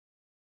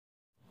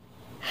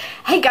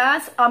Hey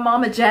guys, I'm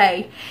Mama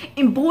J,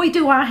 and boy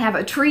do I have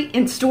a treat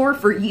in store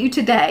for you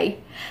today.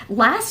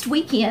 Last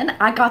weekend,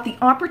 I got the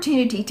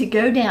opportunity to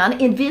go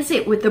down and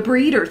visit with the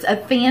breeders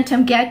of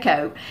Phantom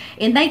Gecko,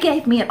 and they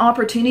gave me an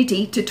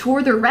opportunity to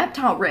tour their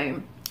reptile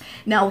room.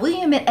 Now,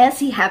 Liam and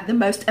Essie have the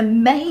most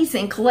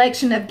amazing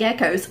collection of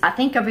geckos I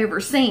think I've ever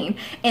seen,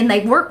 and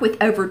they work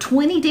with over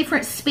 20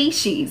 different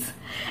species.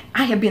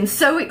 I have been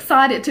so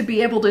excited to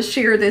be able to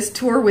share this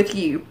tour with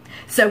you.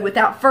 So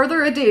without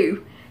further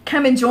ado,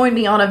 come and join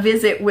me on a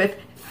visit with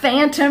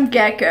Phantom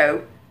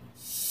Gecko.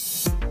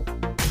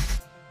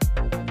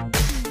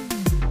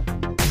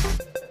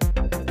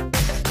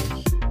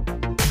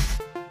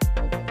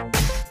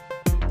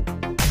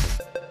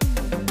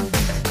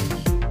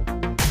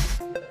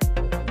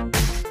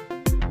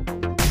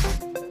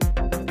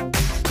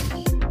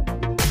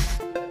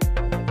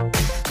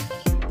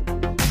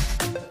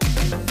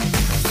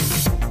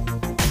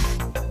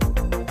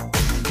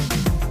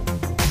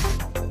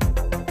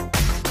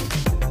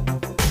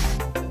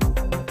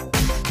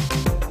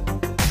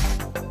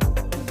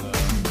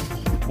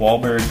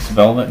 Wahlberg's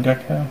velvet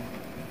gecko.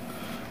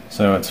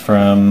 So it's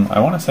from, I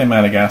want to say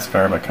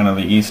Madagascar, but kind of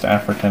the East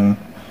African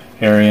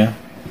area.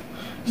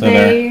 So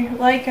they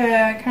like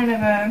a kind of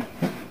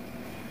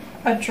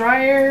a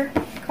drier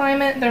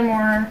climate. They're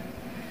more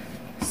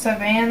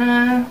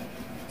savanna,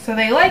 so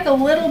they like a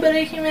little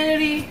bit of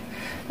humidity,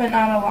 but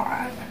not a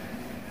lot.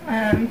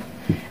 And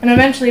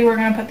eventually we're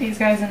going to put these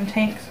guys in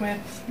tanks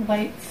with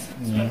lights.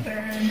 That's what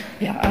they're in.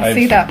 Yeah, I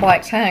see that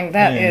black tongue.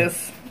 That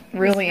is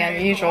really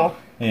unusual. Cool.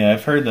 Yeah,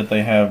 I've heard that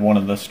they have one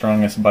of the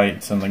strongest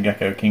bites in the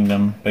gecko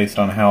kingdom based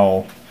on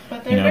how,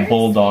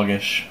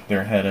 bulldogish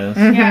their head is.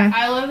 Mm-hmm. Yeah,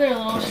 I love their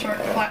little short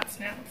flat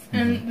snouts.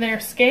 And their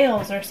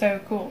scales are so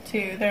cool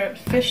too. They're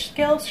fish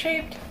scale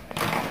shaped,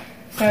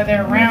 so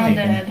they're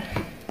rounded.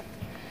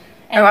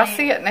 Oh, I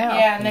see it now.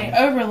 Yeah, and they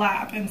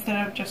overlap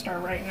instead of just are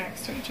right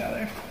next to each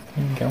other,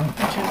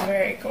 which is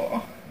very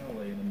cool.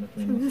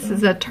 So this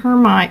is a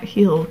termite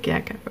heel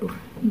gecko.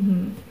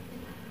 Mm-hmm.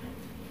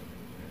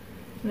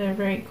 They're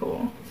very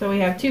cool. So we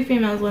have two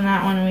females in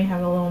that one, and we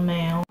have a little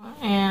male.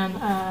 And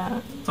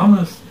it's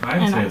almost,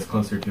 I'd say it's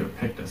closer to a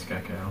Pictus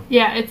gecko.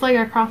 Yeah, it's like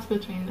a cross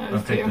between those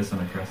two. A Pictus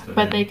and a Crested.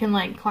 But they can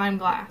like climb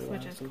glass,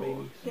 which is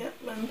cool. Yep,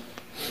 and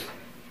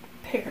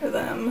pair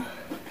them.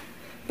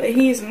 But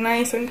he's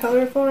nice and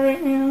colorful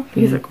right now.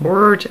 He's a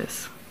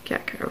gorgeous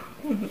gecko.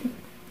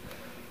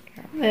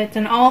 Mm-hmm. It's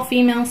an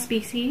all-female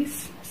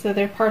species, so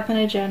they're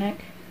parthenogenic.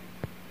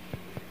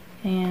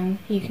 And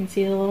you can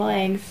see the little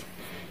eggs.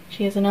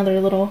 She has another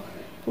little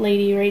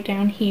lady right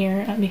down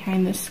here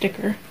behind this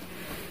sticker.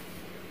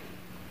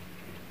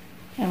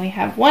 And we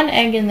have one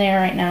egg in there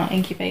right now,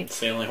 incubates. It's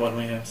the only one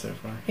we have so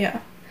far. Yeah.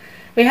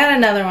 We had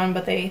another one,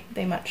 but they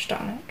muched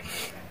on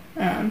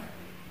it.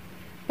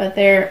 But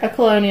they're a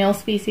colonial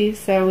species,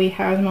 so we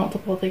have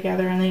multiple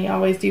together, and they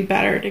always do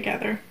better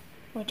together.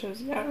 Which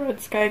is,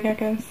 red sky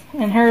geckos.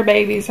 And her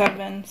babies have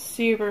been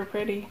super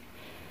pretty.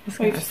 I was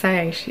going to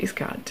say, she's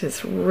got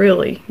this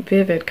really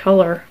vivid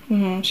color.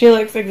 Mm-hmm. She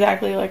looks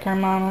exactly like her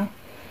mama.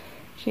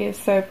 She is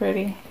so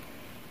pretty.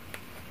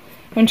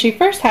 When she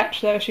first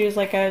hatched, though, she was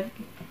like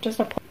just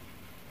a...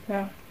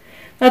 So,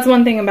 that's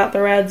one thing about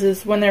the reds,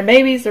 is when they're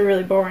babies, they're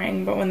really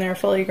boring, but when they're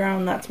fully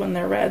grown, that's when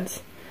their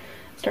reds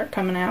start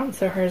coming out.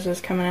 So hers is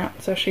coming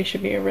out, so she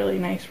should be a really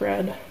nice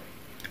red.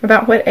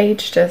 About what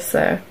age does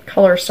the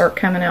color start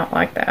coming out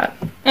like that?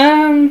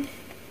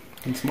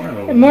 It's more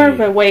of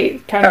a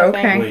weight kind of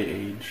thing. Weight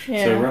age.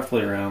 Yeah. So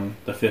roughly around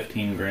the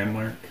 15 gram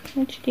mark.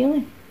 What you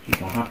doing? You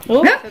don't have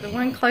to. So the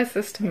one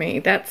closest to me,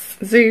 that's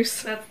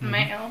Zeus. That's the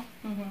male.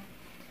 Mm-hmm.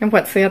 And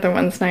what's the other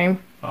one's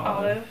name?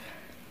 Olive.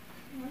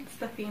 That's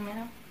the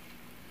female.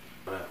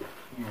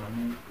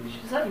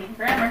 She's letting me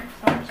grab her,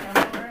 so I'm just going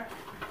to grab her.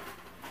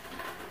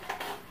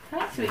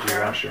 Hi, sweet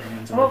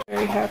girl. Oh,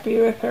 very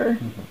happy with her.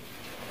 Mm-hmm.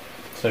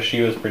 So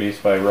she was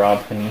produced by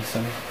Rob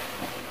Hanison.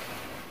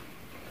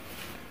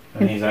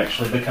 And he's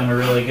actually become a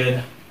really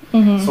good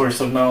source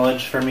of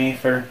knowledge for me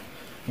for,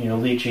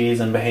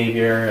 leeches and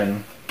behavior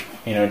and,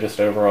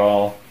 just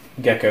overall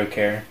gecko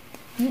care.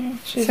 Yeah,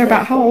 so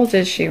about how old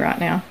is she right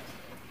now?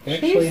 We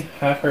actually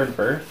have her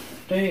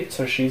birth date,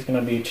 so she's going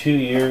to be 2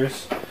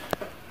 years.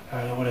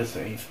 What is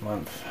the 8th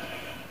month?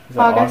 Is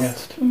that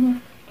August? Mm-hmm.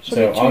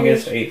 So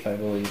August 8th, I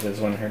believe, is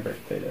when her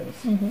birthday is.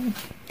 Mm-hmm.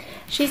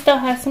 She still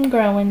has some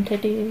growing to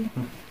do.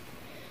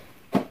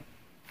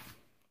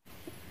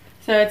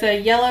 So it's a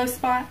yellow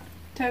spot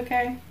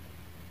Tokay.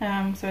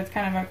 So it's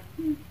kind of a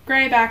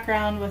gray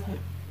background with,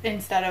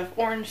 instead of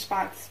orange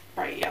spots,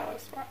 bright yellow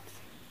spots.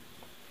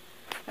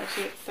 So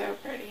she is so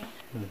pretty.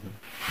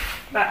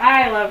 But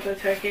I love the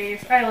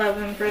Tokays. I love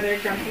them for their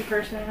grumpy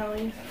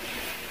personalities.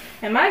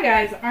 And my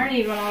guys aren't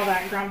even all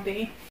that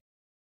grumpy.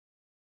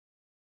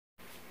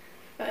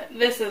 But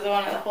this is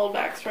one of the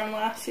holdbacks from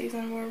last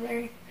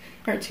season.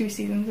 Or 2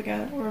 seasons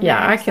ago.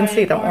 Yeah, I can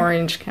see the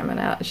orange coming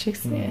out.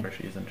 She's where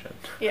she's in shit.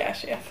 Yeah,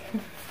 she is.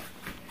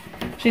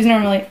 She's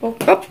normally,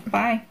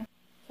 bye.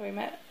 So we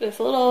met this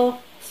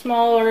little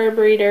smaller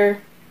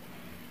breeder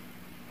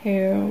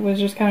who was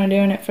just kind of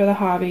doing it for the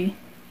hobby.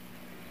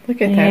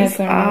 Look at And he has those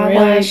some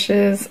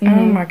eyelashes. really-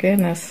 Oh my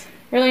goodness.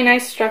 Really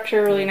nice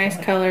structure, really nice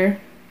color.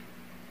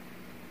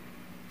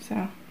 So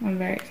I'm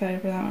very excited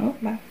for that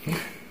one. Oh,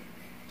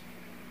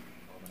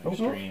 bye.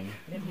 Extreme.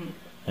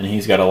 And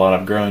he's got a lot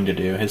of growing to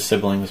do. His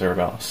siblings are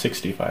about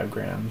 65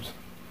 grams.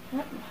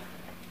 Yep.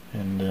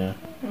 And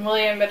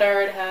William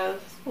Bedard has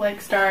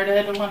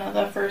started one of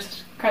the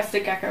first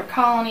crested gecko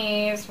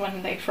colonies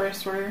when they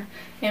first were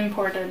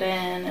imported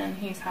in, and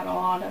he's had a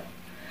lot of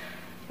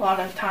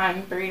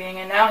time breeding,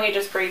 and now he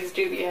just breeds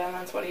dubia, and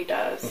that's what he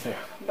does. Okay.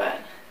 But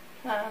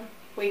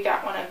we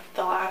got one of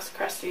the last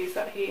cresties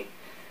that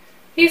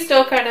he's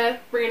still kind of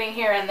breeding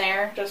here and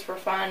there just for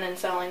fun and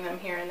selling them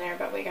here and there,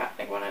 but we got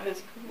one of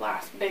his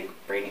last big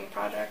breeding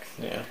projects.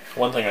 yeah,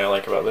 one thing I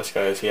like about this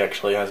guy is he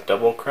actually has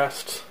double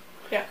crests.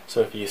 Yeah. So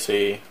if you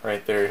see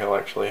right there, he'll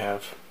actually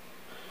have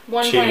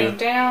One two. pointing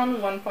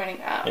down, one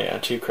pointing up. Yeah,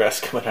 2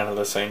 crests coming out of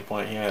the same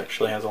point. He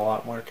actually has a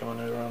lot more coming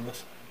around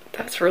this.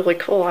 That's really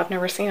cool. I've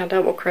never seen a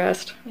double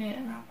crest.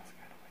 Yeah.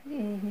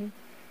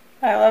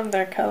 I love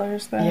their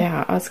colors though.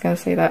 Yeah, I was going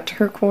to say that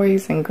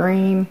turquoise and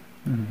green.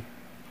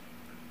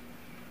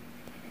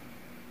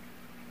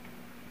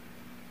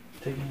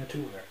 Taking a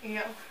tour.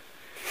 Yeah.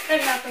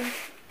 It happens.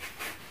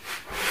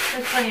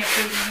 There's plenty of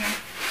food in here.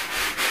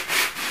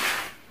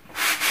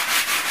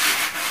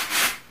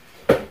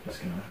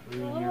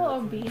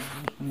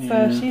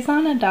 So she's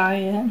on a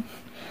diet.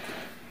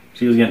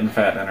 She was getting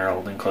fat in her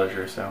old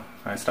enclosure, so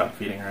I stopped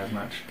feeding her as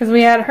much. Because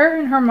we had her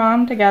and her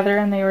mom together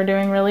and they were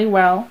doing really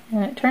well.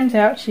 And it turns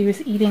out she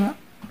was eating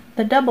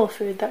the double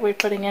food that we're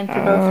putting in for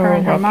both her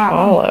and her mom.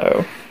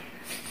 Apollo.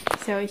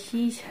 So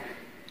she's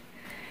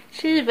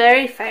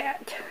very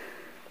fat.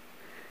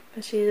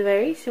 But she's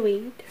very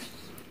sweet.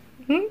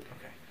 Okay.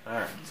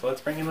 Alright, so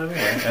let's bring him over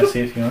here and see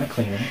if you want to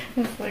clean him.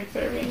 It's like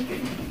serving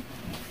food.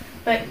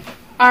 But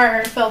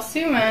our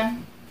Phelsuma,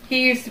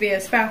 he used to be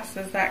as fast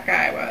as that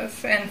guy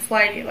was, and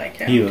flighty like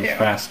him, He was too.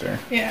 faster.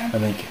 Yeah. I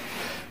think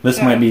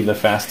this might be the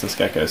fastest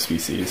gecko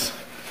species.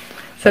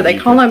 So they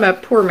call him a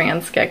poor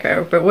man's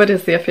gecko, but what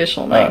is the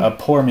official name? A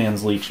poor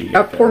man's lychee A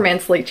gecko. poor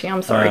man's lychee,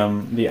 I'm sorry.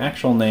 The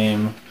actual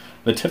name,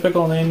 the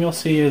typical name you'll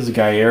see is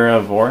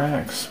Gaiera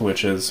vorax,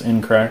 which is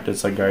incorrect.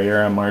 It's a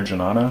Gaiera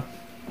marginata.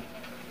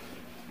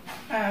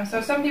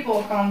 So some people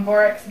will call them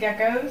Vorax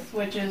geckos,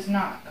 which is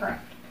not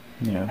correct.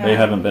 Yeah, they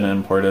haven't been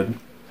imported.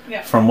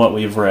 Yeah. From what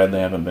we've read,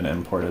 they haven't been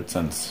imported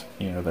since,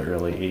 the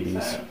early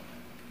 80s. So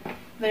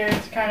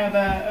there's kind of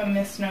a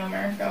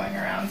misnomer going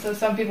around. So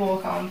some people will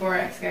call them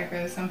Vorax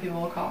geckos, some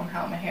people will call them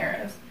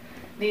Halmaheras.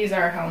 These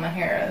are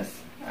Halmaheras.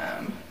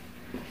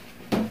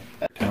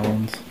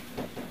 Talons.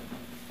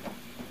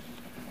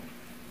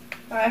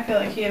 I feel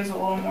like he has a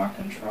little more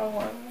control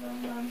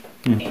over them.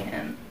 Mm.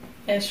 And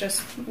it's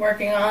just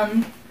working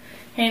on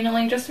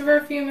handling just for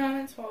a few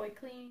moments while we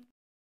clean.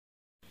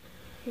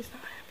 He's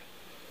not happy.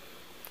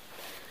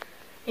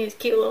 He has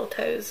cute little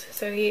toes.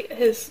 So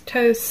his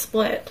toes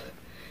split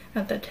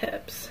at the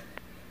tips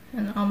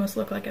and almost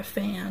look like a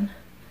fan.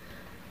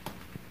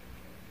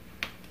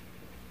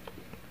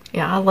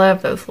 Yeah, I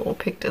love those little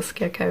Pictus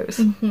geckos.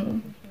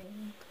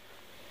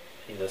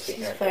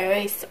 She's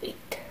very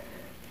sweet.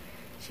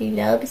 She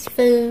loves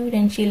food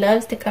and she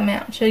loves to come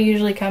out. She'll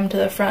usually come to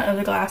the front of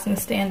the glass and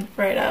stand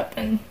right up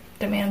and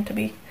demand to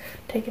be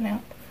taken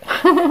out.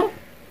 I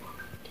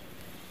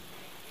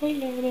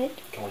love it.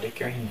 Go lick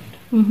your hand.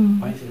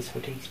 Mm-hmm. Why is it so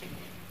tasty?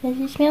 Does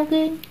it smell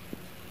good?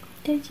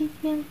 Does it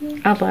smell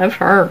good? I love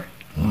her.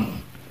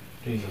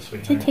 She's a It's a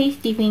sweetheart.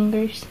 tasty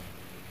fingers.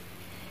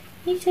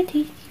 It's a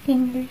tasty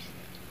fingers.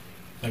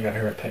 I got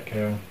her at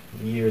Petco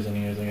years and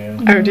years ago.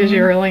 Oh, did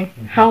you really?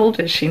 How old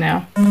is she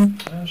now?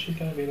 She's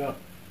got to be about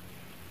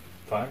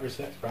 5 or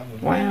 6, probably.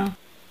 Wow.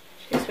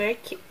 She's very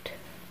cute.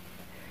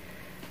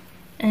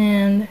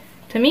 And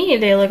to me,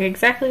 they look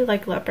exactly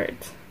like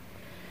leopards.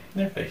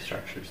 Their face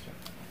structures.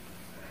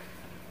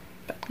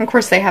 Of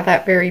course, they have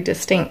that very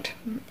distinct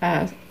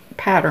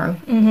pattern.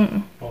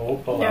 Mm-hmm. Well, we'll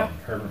pull out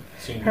her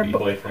soon-to-be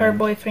boyfriend. Her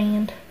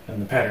boyfriend.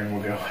 And the pattern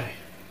will go away.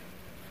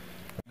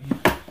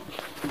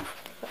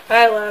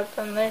 I love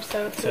them. They're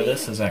so sweet. So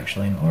this is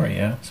actually an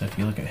Oreo. So if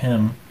you look at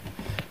him,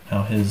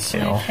 how his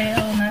tail,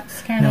 and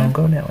that's kind of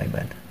go that way,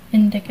 bud.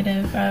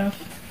 indicative of.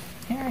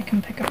 Here, I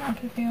can pick them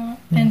up if you want.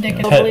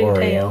 Indicative Pet blue Oreo.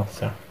 tail.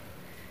 So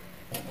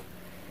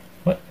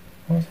what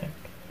was that?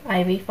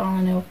 Ivy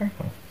falling over,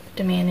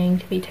 demanding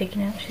to be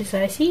taken out. She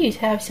said, "I see you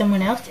have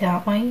someone else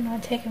out. Why are you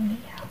not taking me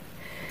out?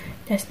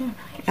 That's not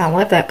nice." I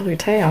love that blue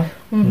tail.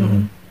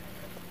 Mm-hmm.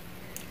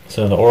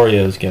 So the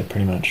Oreos get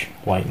pretty much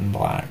white and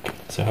black.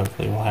 So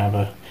hopefully we'll have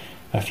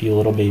a few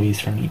little babies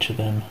from each of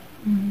them.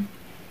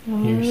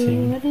 Here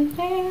soon. What is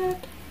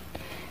that?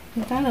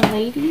 Is that a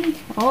lady?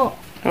 Oh.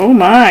 Oh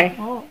my.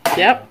 Oh.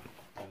 Yep.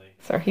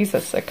 So he's a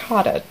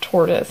Sulcata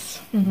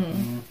tortoise.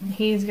 Mm-hmm.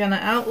 He's gonna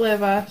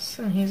outlive us,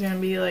 and he's gonna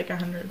be like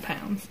 100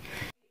 pounds.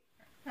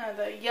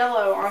 The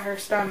yellow on her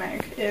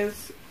stomach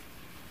is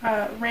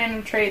a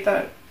random trait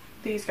that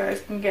these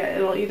guys can get.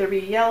 It'll either be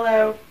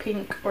yellow,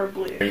 pink, or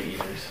blue.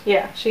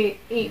 Yeah, she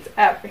eats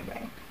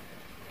everything.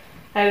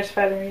 I just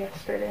fed her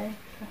yesterday.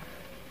 So.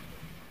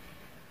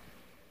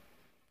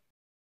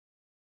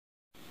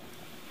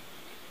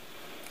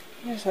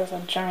 He just has a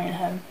giant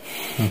head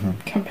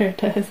compared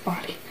to his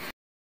body.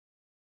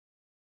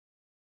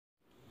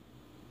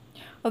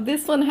 Well,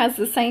 this one has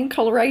the same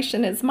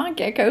coloration as my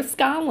gecko,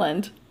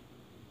 Skyland.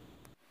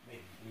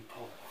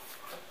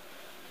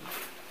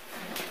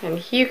 And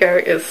Hugo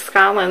is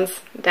Skyland's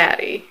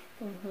daddy.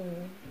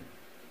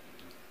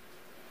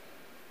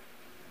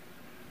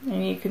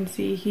 And you can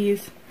see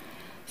he's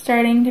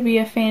starting to be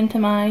a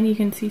phantomite. You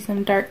can see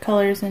some dark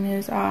colors in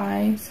his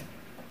eyes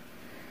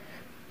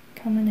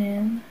coming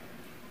in,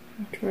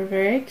 which we're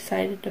very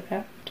excited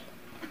about.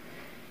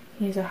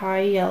 He's a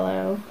high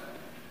yellow.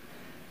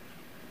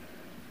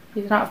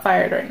 He's not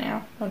fired right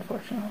now,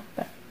 unfortunately,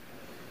 but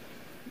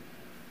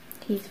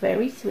he's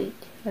very sweet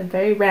and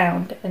very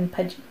round and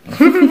pudgy.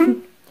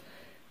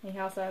 He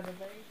also has a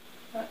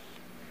very...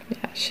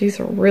 Yeah, she's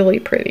really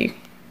pretty.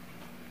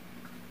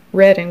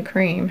 Red and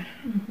cream.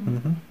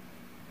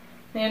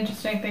 The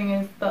interesting thing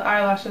is the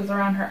eyelashes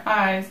around her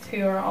eyes,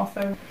 too, are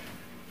also...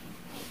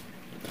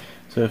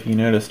 So if you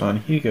noticed on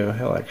Hugo,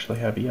 he'll actually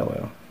have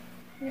yellow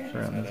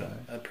around his eyes.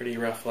 A pretty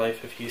rough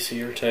life if you see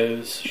her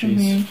toes.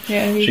 She's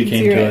Yeah, she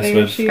came to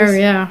us with Oh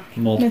yeah.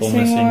 multiple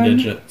missing missing one.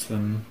 digits,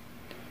 and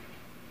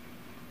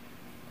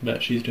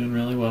but she's doing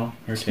really well.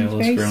 Her She's tail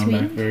very is grown back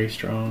sweet. very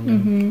strong.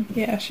 and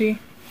Yeah,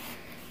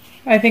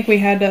 I think we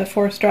had to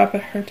force drop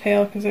her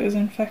tail because it was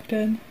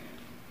infected.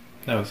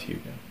 That was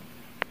Hugo.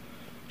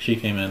 She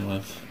came in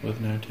with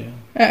no tail.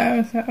 Oh,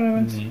 is that what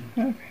it was? Mhm.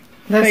 Okay.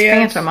 Those But yeah,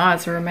 phantom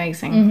eyes are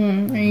amazing.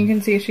 And you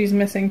can see she's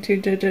missing 2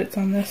 digits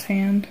on this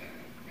hand.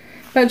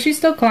 But she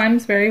still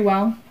climbs very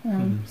well,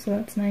 so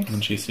that's nice.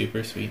 And she's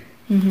super sweet.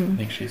 I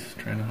think she's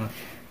trying to hop.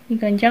 You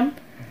gonna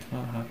jump?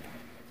 Hop.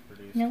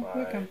 No,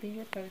 you're comfy.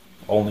 You're cozy.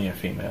 Only a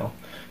female,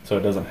 so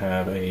it doesn't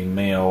have a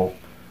male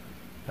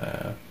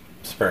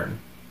sperm.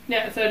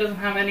 Yeah, so it doesn't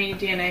have any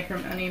DNA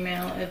from any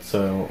male. It's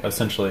So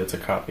essentially, it's a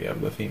copy of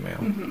the female.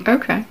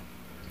 Okay.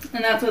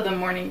 and that's what the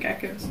morning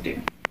geckos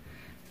do.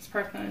 It's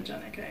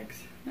parthenogenic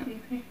eggs,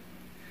 and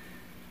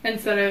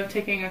instead of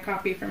taking a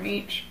copy from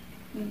each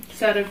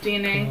set of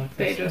DNA, like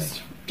they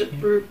this just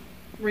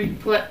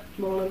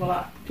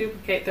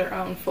duplicate their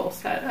own full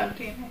set of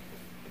DNA.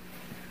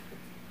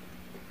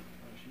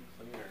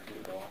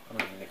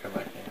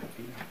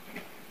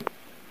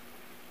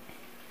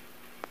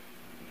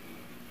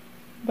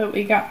 But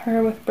we got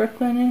her with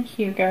Brooklyn and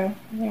Hugo.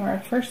 They were our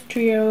first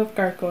trio of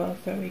gargoyles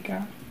that we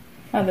got,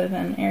 other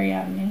than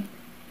Ariadne,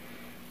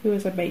 who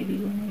was a baby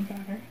when we got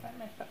her.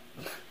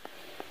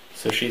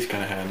 So she's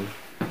kind of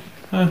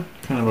had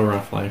kind of a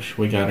rough life.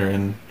 We got her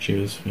and she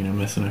was,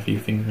 missing a few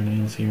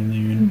fingernails here and there,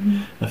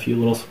 and a few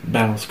little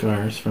battle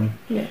scars from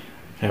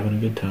having a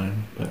good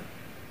time. But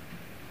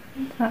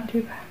Not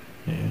too bad.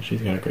 yeah,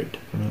 she's got a great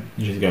temperament.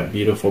 She's got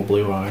beautiful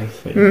blue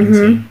eyes that you can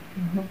see.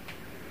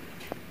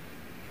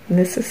 And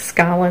this is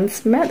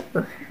Skyland's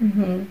mother.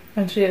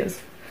 And she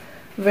has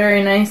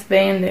very nice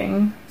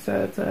banding,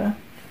 so it's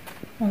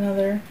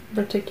another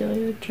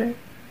reticulated trait.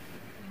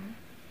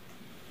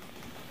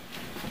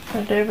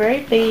 But they're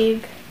very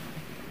big.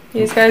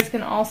 These guys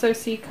can also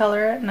see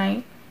color at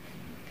night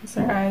because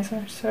their eyes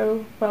are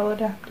so well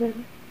adapted.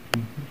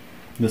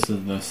 This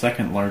is the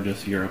second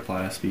largest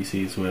Uroplastus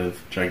species,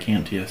 with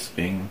Giganteus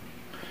being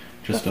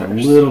just The a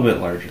first. little bit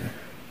larger.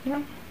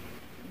 Yeah.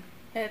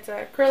 It's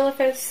a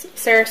Acrylophus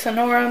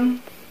Sarasinorum,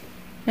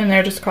 and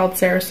they're just called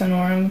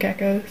Sarasinorum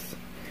geckos.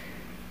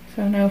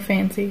 So no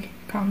fancy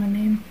common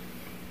name.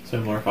 So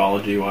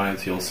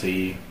morphology-wise, you'll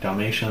see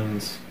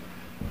Dalmatians,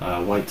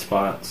 white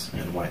spots,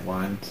 and white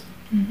lines.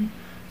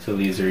 So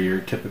these are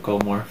your typical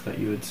morph that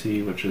you would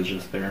see, which is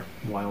just their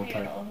wild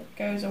type. It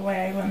goes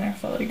away when they're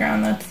fully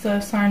grown. That's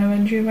the sign of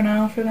a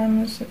juvenile for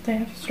them, is that they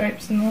have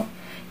stripes, and they'll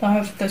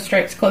have the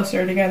stripes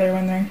closer together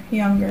when they're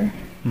younger.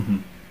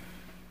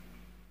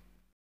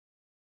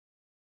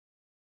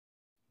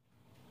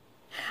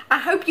 I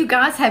hope you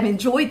guys have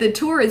enjoyed the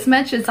tour as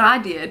much as I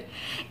did.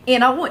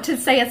 And I want to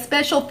say a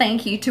special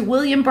thank you to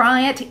William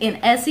Bryant and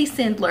Essie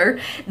Sindler,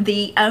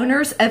 the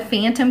owners of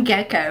Phantom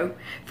Gecko,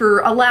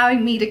 for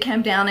allowing me to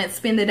come down and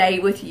spend the day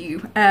with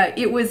you.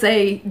 It was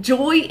a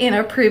joy and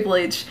a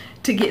privilege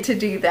to get to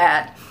do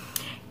that.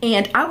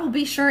 And I will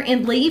be sure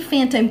and leave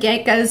Phantom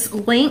Gecko's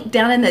link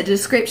down in the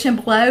description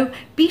below.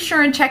 Be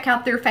sure and check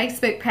out their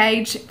Facebook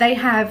page. They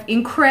have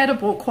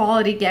incredible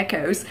quality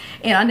geckos.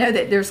 And I know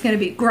that there's going to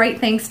be great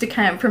things to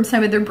come from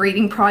some of their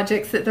breeding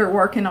projects that they're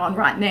working on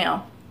right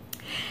now.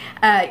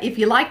 If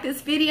you like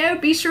this video,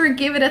 be sure and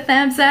give it a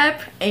thumbs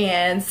up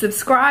and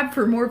subscribe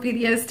for more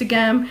videos to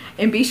come.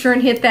 And be sure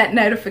and hit that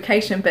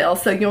notification bell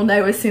so you'll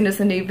know as soon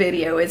as a new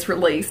video is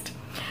released.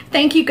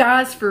 Thank you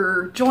guys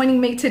for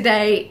joining me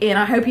today, and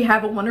I hope you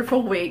have a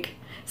wonderful week.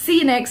 See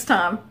you next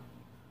time.